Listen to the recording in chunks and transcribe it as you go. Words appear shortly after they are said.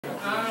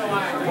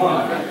Once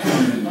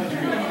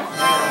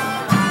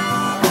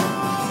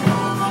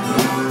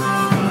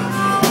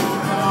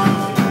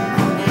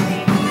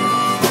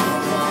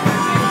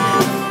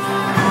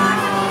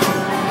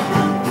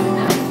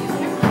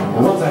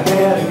I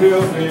had a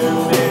girlfriend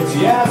and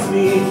she asked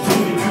me to be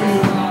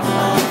true.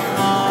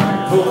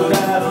 Told her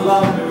that I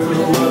loved her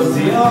was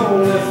the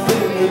only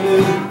thing to do.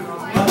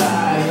 But I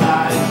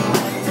lied.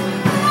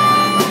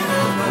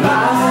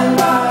 Lied,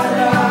 lied,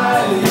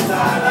 lied, yes I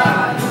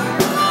lied.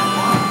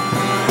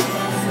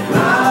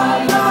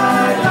 Lied,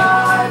 lied,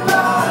 lied,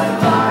 lied,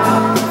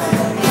 lied.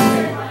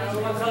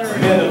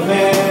 Met a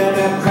man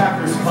at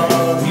Crackers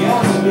Pub, he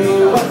asked me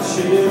what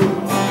you do.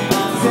 I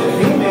said,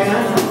 hey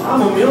man,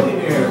 I'm a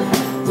millionaire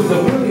with a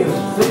million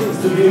things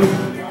to do.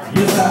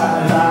 Yes I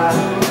lied.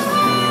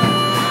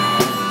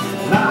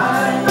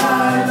 Lied,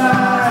 lied,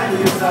 lied,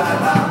 yes I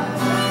lied.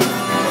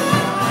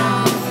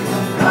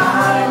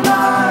 Lied,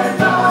 lied,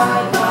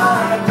 lied,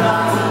 lied,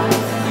 lied.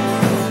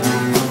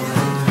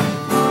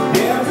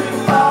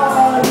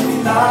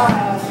 Everybody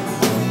lies.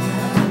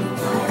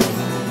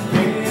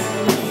 Can't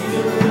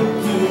even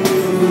look you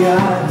in the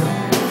eye.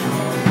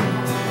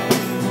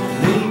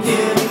 They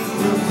can't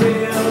even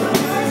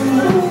tell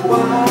you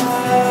why.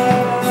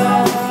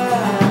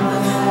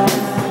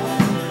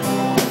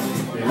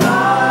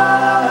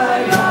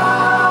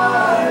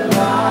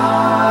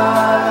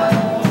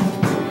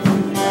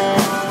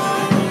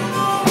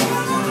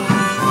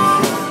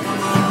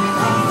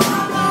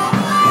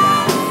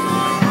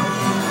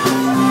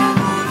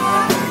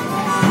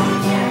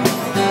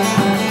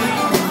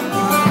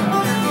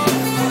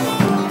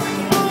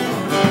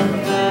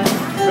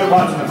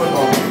 Watching the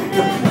football game.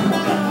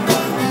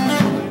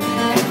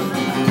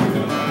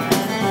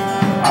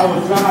 I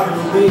was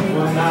driving late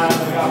one night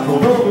and I got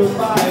pulled over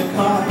by a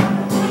car.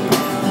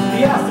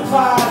 He asked if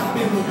I'd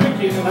been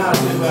drinking and I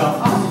said, well,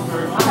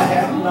 officer, I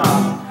had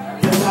not.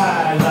 Yes,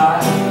 I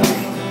lied.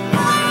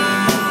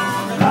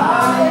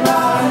 Lied,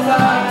 lied,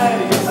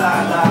 lied, yes, I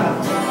lied.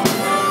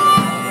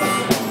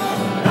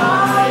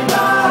 Lied,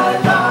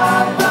 lied,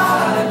 lied,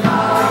 lied,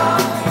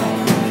 lied.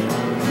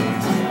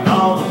 And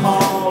all the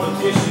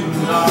politicians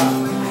are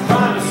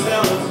trying to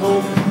sell us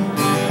hope.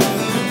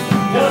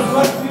 Just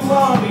what we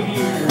want to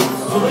hear,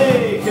 so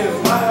they can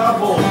buy our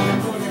vote.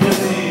 Yes,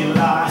 they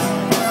lie.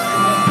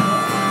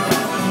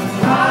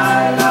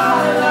 Lie,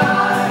 lie,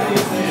 lie,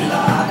 yes, they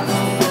lie.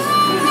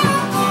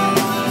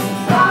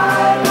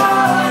 Lie,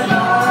 lie,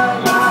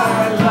 lie,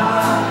 lie,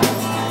 lie.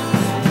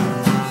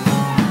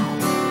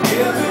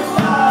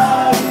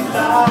 Everybody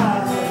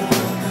lies.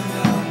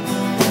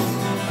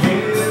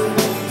 Can't look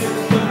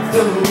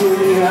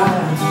the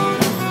eye.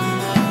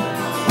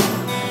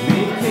 We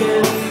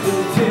can't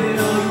even tell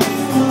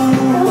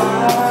you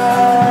why.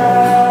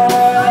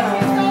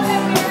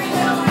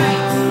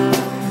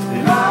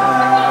 They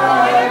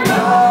lie,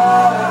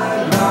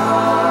 lie,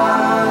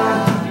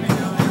 lie.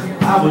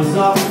 I was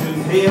up in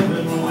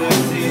heaven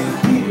with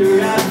St. Peter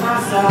at my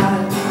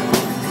side.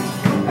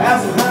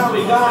 Asked him how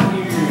we got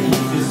here, he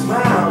just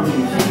smiled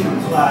and he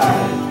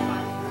replied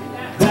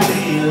that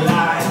he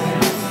lied.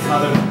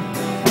 Mother,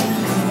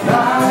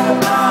 lie,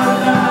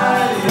 lie,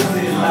 lie, yes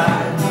he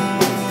lied.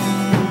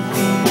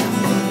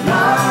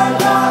 Lie,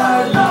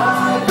 lie,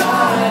 lie,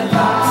 lie,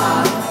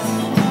 lie.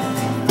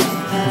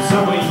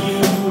 Some of you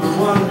are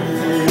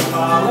wondering if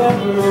I'll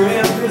ever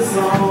end this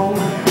song,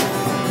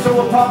 so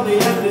we'll probably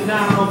end it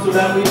now so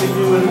that we can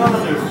do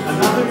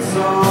another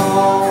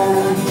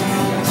song.